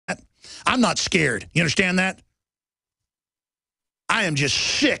I'm not scared. You understand that? I am just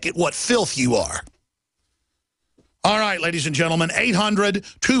sick at what filth you are. All right, ladies and gentlemen,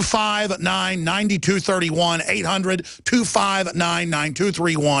 800-259-9231,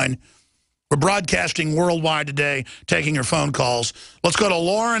 800-259-9231. We're broadcasting worldwide today, taking your phone calls. Let's go to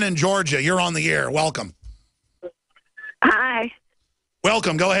Lauren in Georgia. You're on the air. Welcome. Hi.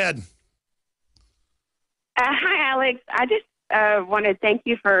 Welcome. Go ahead. Hi, Alex. I just want to thank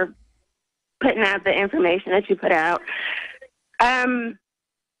you for putting out the information that you put out.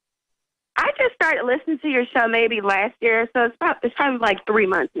 I just started listening to your show maybe last year, so it's probably like 3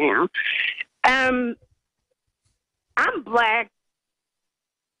 months now. I'm Black.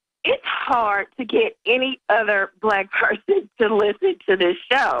 It's hard to get any other Black person to listen to this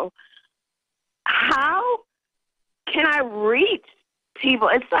show. How can I reach people?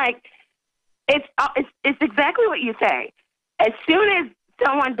 It's like it's exactly what you say. As soon as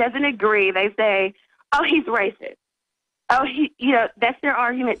someone doesn't agree, they say, "Oh, he's racist." Oh, that's their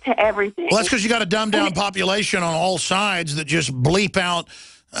argument to everything. Well, that's because you got a dumbed-down population on all sides that just bleep out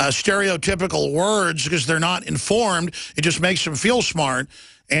stereotypical words because they're not informed. It just makes them feel smart.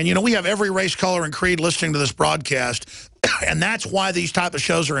 And, we have every race, color, and creed listening to this broadcast, and that's why these type of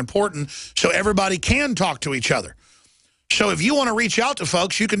shows are important, so everybody can talk to each other. So if you want to reach out to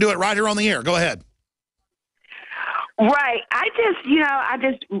folks, you can do it right here on the air. Go ahead. Right. I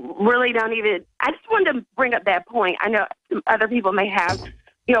just really don't even, I just wanted to bring up that point. I know some other people may have,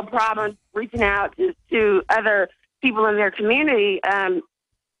 problems reaching out to other people in their community.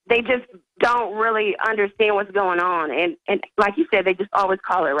 They just don't really understand what's going on. And like you said, they just always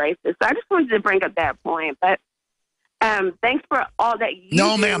call it racist. So I just wanted to bring up that point. But thanks for all that you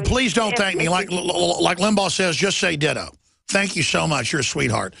No, do. ma'am, please don't thank me. Like Limbaugh says, just say ditto. Thank you so much. You're a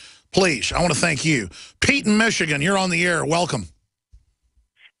sweetheart. Please, I want to thank you. Pete in Michigan, you're on the air. Welcome.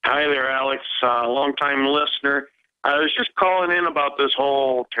 Hi there, Alex. Long-time listener. I was just calling in about this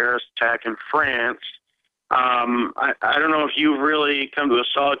whole terrorist attack in France. I don't know if you've really come to a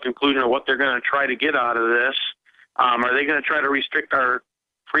solid conclusion of what they're going to try to get out of this. Are they going to try to restrict our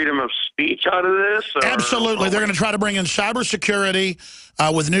freedom of speech out of this? Absolutely. They're going to try to bring in cybersecurity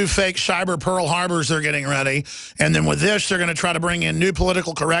with new fake cyber Pearl Harbors they're getting ready. And then with this, they're going to try to bring in new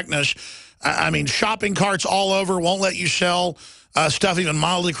political correctness. I mean, shopping carts all over won't let you sell stuff even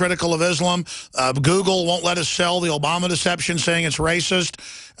mildly critical of Islam. Google won't let us sell the Obama deception saying it's racist.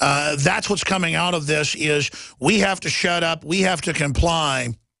 That's what's coming out of this is we have to shut up. We have to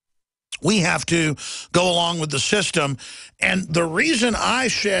comply. We have to go along with the system. And the reason I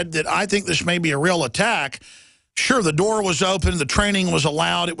said that I think this may be a real attack, sure, the door was open, the training was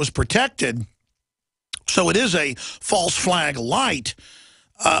allowed, it was protected. So it is a false flag light.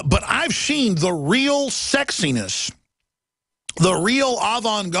 But I've seen the real sexiness, the real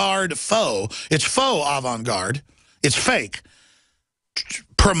avant-garde faux. It's faux avant-garde. It's fake.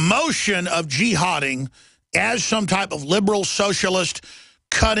 Promotion of jihading as some type of liberal socialist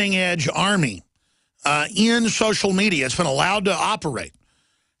cutting-edge army in social media. It's been allowed to operate.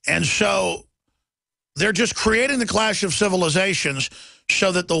 And so they're just creating the clash of civilizations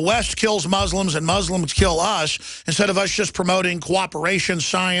so that the West kills Muslims and Muslims kill us instead of us just promoting cooperation,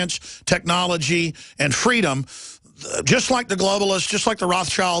 science, technology, and freedom. Just like the globalists, just like the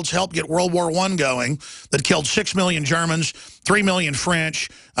Rothschilds helped get World War I going, that killed 6 million Germans, 3 million French,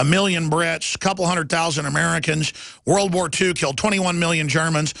 1 million Brits, a couple 100,000 Americans. World War II killed 21 million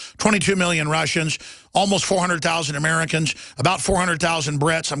Germans, 22 million Russians, almost 400,000 Americans, about 400,000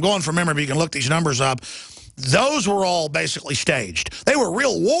 Brits. I'm going from memory, but you can look these numbers up. Those were all basically staged. They were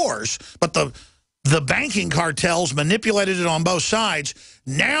real wars, but the banking cartels manipulated it on both sides.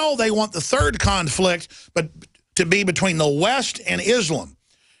 Now they want the third conflict, but to be between the West and Islam.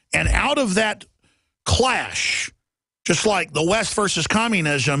 And out of that clash, just like the West versus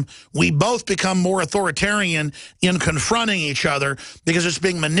communism, we both become more authoritarian in confronting each other because it's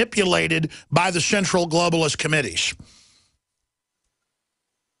being manipulated by the central globalist committees.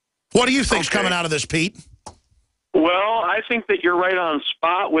 What do you think's coming out of this, Pete? Well, I think that you're right on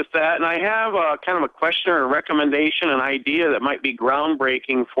spot with that. And I have a kind of a question or a recommendation, an idea that might be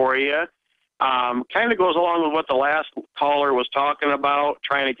groundbreaking for you. Kind of goes along with what the last caller was talking about,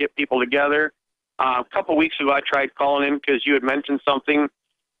 trying to get people together. A couple weeks ago, I tried calling in because you had mentioned something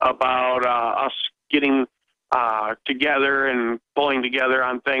about us getting together and pulling together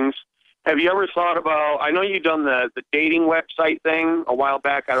on things. Have you ever thought about, I know you've done the dating website thing a while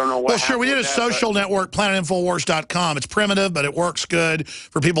back. I don't know what Well, sure, we did a social network, planetinfowars.com. It's primitive, but it works good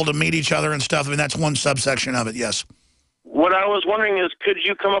for people to meet each other and stuff. I mean, that's one subsection of it, yes. What I was wondering is, could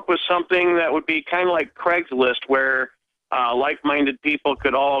you come up with something that would be kind of like Craigslist, where like-minded people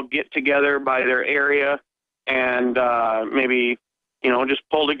could all get together by their area and maybe, just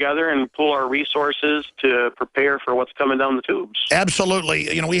pull together and pool our resources to prepare for what's coming down the tubes.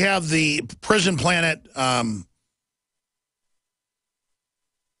 Absolutely. We have the Prison Planet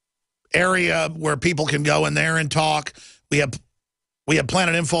area where people can go in there and talk. We have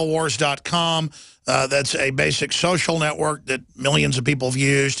planetinfowars.com. That's a basic social network that millions of people have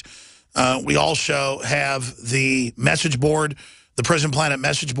used. We also have the message board, the Prison Planet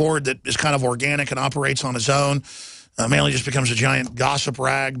message board, that is kind of organic and operates on its own. Mainly just becomes a giant gossip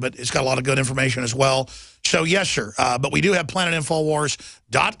rag, but it's got a lot of good information as well. So, yes, sir. But we do have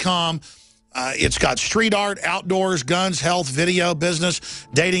planetinfowars.com. It's got street art, outdoors, guns, health, video, business,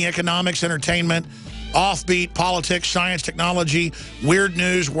 dating, economics, entertainment, offbeat, politics, science, technology, weird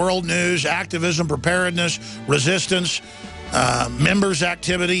news, world news, activism, preparedness, resistance, members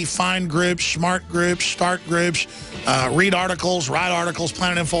activity, find groups, smart groups, start groups, read articles, write articles,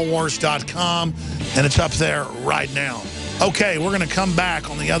 planetinfowars.com, and it's up there right now. Okay, we're going to come back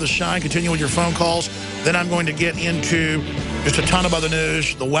on the other side, continue with your phone calls. Then I'm going to get into just a ton of other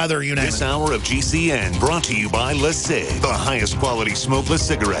news, the weather, you name it. This hour of GCN brought to you by LeSig, the highest quality smokeless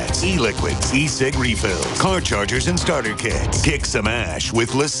cigarettes, e-liquids, e-cig refills, car chargers, and starter kits. Kick some ash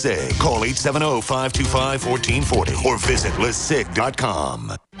with LeSig. Call 870-525-1440 or visit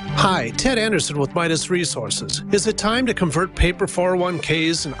LeSig.com. Hi, Ted Anderson with Midas Resources. Is it time to convert paper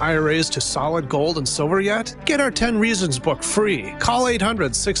 401ks and IRAs to solid gold and silver yet? Get our 10 Reasons book free. Call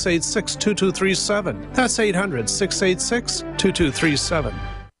 800-686-2237. That's 800-686-2237.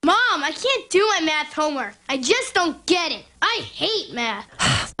 Mom, I can't do my math homework. I just don't get it. I hate math.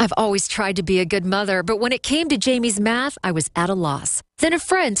 I've always tried to be a good mother, but when it came to Jamie's math, I was at a loss. Then a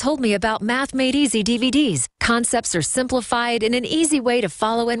friend told me about Math Made Easy DVDs. Concepts are simplified in an easy way to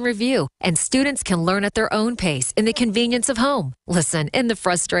follow and review, and students can learn at their own pace in the convenience of home. Listen, in the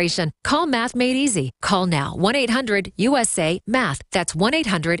frustration, call Math Made Easy. Call now, 1-800-USA-MATH. That's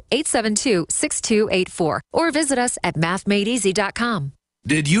 1-800-872-6284. Or visit us at mathmadeeasy.com.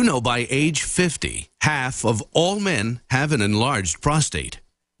 Did you know by age 50, half of all men have an enlarged prostate?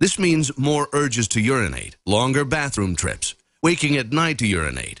 This means more urges to urinate, longer bathroom trips, waking at night to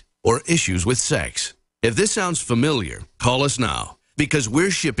urinate, or issues with sex. If this sounds familiar, call us now, because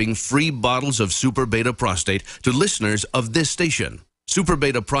we're shipping free bottles of Super Beta Prostate to listeners of this station. Super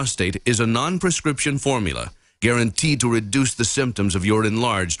Beta Prostate is a non-prescription formula guaranteed to reduce the symptoms of your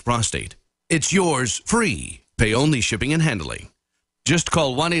enlarged prostate. It's yours free. Pay only shipping and handling. Just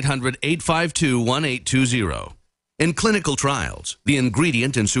call 1-800-852-1820. In clinical trials, the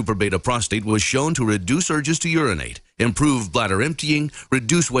ingredient in Super Beta Prostate was shown to reduce urges to urinate, improve bladder emptying,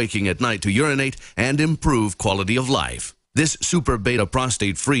 reduce waking at night to urinate, and improve quality of life. This Super Beta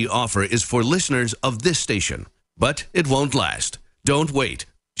Prostate free offer is for listeners of this station, but it won't last. Don't wait.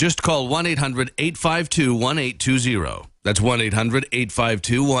 Just call 1-800-852-1820. That's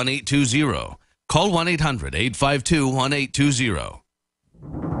 1-800-852-1820. Call 1-800-852-1820.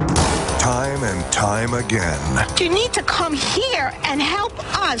 Time and time again. You need to come here and help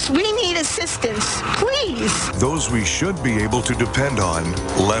us. We need assistance, please. Those we should be able to depend on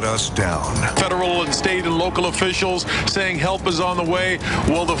let us down. Federal and state and local officials saying help is on the way.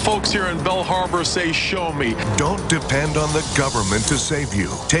 Well, the folks here in Bell Harbor say, show me. Don't depend on the government to save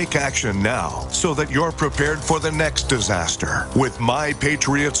you. Take action now so that you're prepared for the next disaster with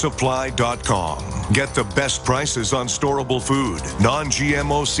MyPatriotSupply.com. Get the best prices on storable food,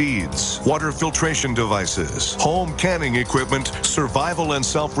 non-GMO seeds, water filtration devices, home canning equipment, survival and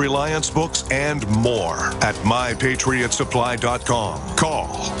self-reliance books, and more at MyPatriotSupply.com. Call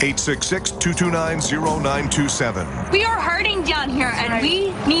 866-229-0927. We are hurting down here, and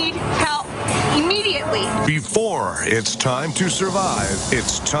we need help immediately. Before it's time to survive,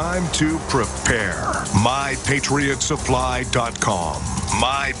 it's time to prepare. MyPatriotSupply.com.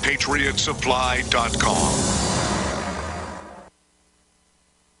 MyPatriotSupply.com.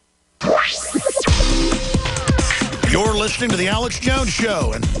 You're listening to The Alex Jones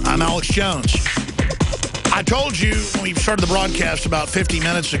Show, and I'm Alex Jones. I told you when we started the broadcast about 50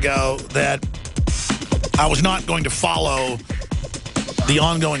 minutes ago that I was not going to follow the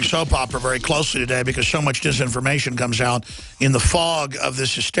ongoing soap opera very closely today because so much disinformation comes out in the fog of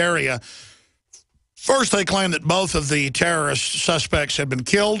this hysteria. First, they claim that both of the terrorist suspects had been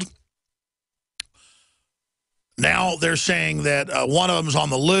killed. Now they're saying that one of them's on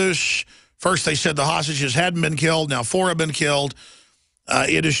the loose. First, they said the hostages hadn't been killed. Now 4 have been killed.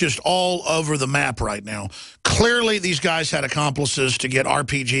 It is just all over the map right now. Clearly, these guys had accomplices to get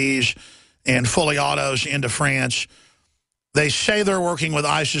RPGs and fully autos into France. They say they're working with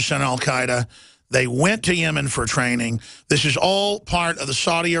ISIS and al-Qaeda. They went to Yemen for training. This is all part of the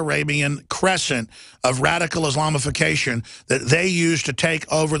Saudi Arabian crescent of radical Islamification that they use to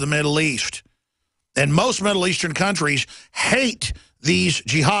take over the Middle East. And most Middle Eastern countries hate these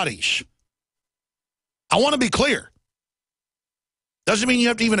jihadis. I want to be clear. Doesn't mean you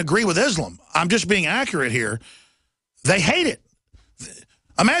have to even agree with Islam. I'm just being accurate here. They hate it.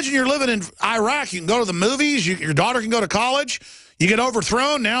 Imagine you're living in Iraq. You can go to the movies. Your daughter can go to college. You get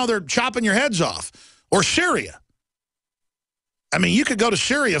overthrown. Now they're chopping your heads off. Or Syria. I mean, you could go to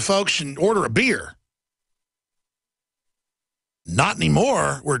Syria, folks, and order a beer. Not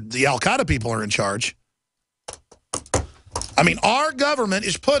anymore, where the Al-Qaeda people are in charge. I mean, our government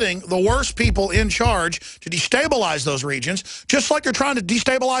is putting the worst people in charge to destabilize those regions, just like they're trying to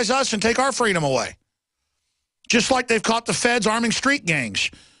destabilize us and take our freedom away. Just like they've caught the feds arming street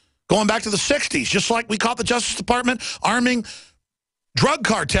gangs, going back to the 60s, just like we caught the Justice Department arming drug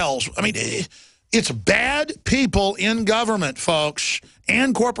cartels. I mean, it's bad people in government, folks,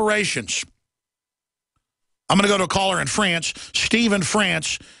 and corporations. I'm going to go to a caller in France. Steve in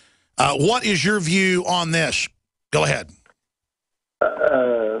France, what is your view on this? Go ahead.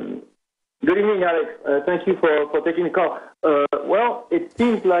 Good evening, Alex. Thank you for taking the call. Well, it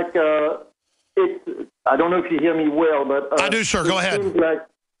seems like I don't know if you hear me well, but... I do, sir. Go ahead. Seems like,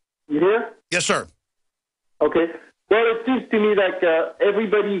 you hear? Yes, sir. Okay. Well, it seems to me like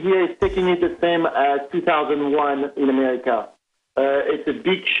everybody here is taking it the same as 2001 in America. It's a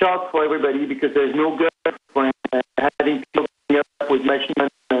big shock for everybody because there's no girlfriend, and having people coming up with machine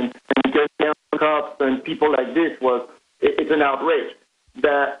guns and gun down cops and people like this it's an outrage.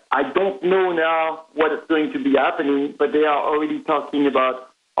 That I don't know now what is going to be happening, but they are already talking about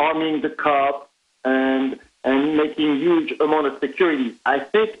arming the cops and making huge amount of security. I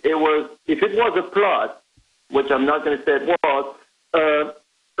think if it was a plot, which I'm not going to say it was,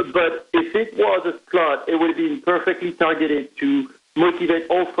 but if it was a plot, it would have been perfectly targeted to motivate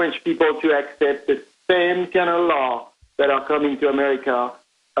all French people to accept the same kind of law that are coming to America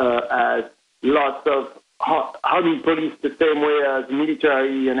as lots of army police the same way as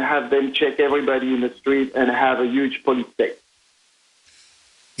military and have them check everybody in the street and have a huge police state.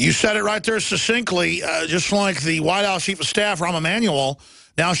 You said it right there succinctly, just like the White House Chief of Staff, Rahm Emanuel,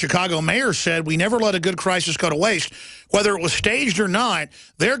 now Chicago mayor, said, we never let a good crisis go to waste. Whether it was staged or not,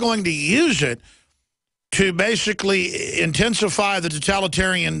 they're going to use it to basically intensify the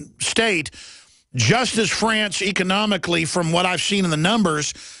totalitarian state, just as France economically, from what I've seen in the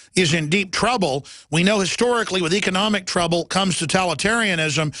numbers, is in deep trouble. We know historically with economic trouble comes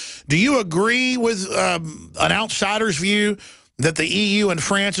totalitarianism. Do you agree with an outsider's view that the EU and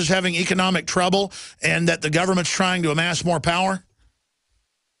France is having economic trouble and that the government's trying to amass more power?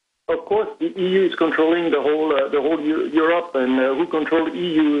 Of course, the EU is controlling the whole Europe, and who controls the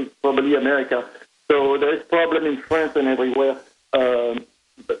EU is probably America. So there is problem in France and everywhere.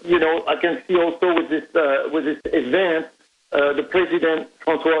 I can see also with this event, the president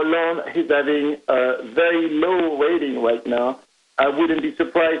François Hollande is having a very low rating right now. I wouldn't be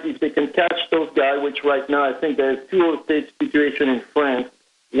surprised if they can catch those guys, which right now I think there's two hostage situations in France,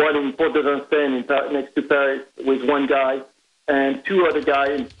 one in Port-de-Vincennes next to Paris with one guy, and two other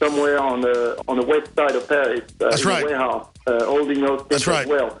guys somewhere on the west side of Paris. That's right. A warehouse, holding those things as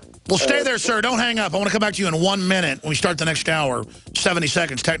well. Well, stay there, sir. Don't hang up. I want to come back to you in 1 minute when we start the next hour, 70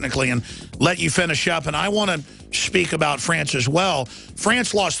 seconds technically, and let you finish up. And I want to speak about France as well.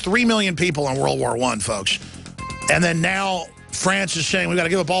 France lost 3 million people in World War I, folks. And then now France is saying we've got to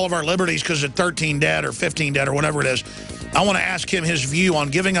give up all of our liberties because of 13 dead or 15 dead or whatever it is. I want to ask him his view on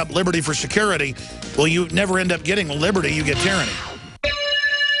giving up liberty for security. Well, you never end up getting liberty. You get tyranny.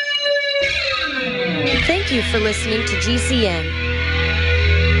 Thank you for listening to GCN.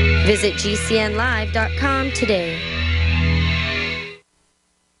 Visit GCNlive.com today.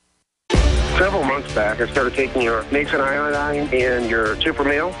 Several months back, I started taking your Nason iodine and your Super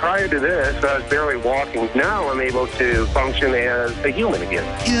Meal. Prior to this, I was barely walking. Now I'm able to function as a human again.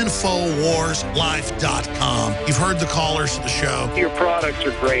 InfoWarsLife.com. You've heard the callers to the show. Your products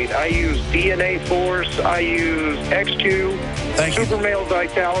are great. I use DNA Force. I use X2, Super Male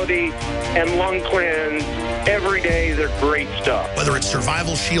Vitality, and Lung Cleanse. Every day, they're great stuff. Whether it's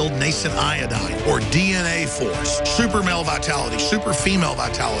Survival Shield, Nason Iodine, or DNA Force, Super Male Vitality, Super Female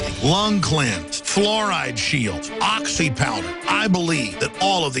Vitality, Lung Cleanse, Fluoride Shield, Oxy Powder. I believe that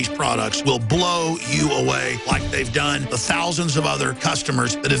all of these products will blow you away like they've done the thousands of other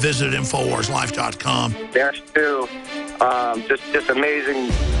customers that have visited InfoWarsLife.com. Dash 2. Just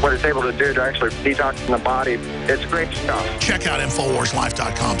amazing what it's able to do to actually detox the body. It's great stuff. Check out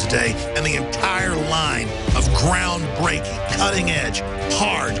InfoWarsLife.com today and the entire line of groundbreaking, cutting-edge,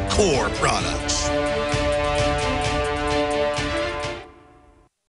 hardcore products.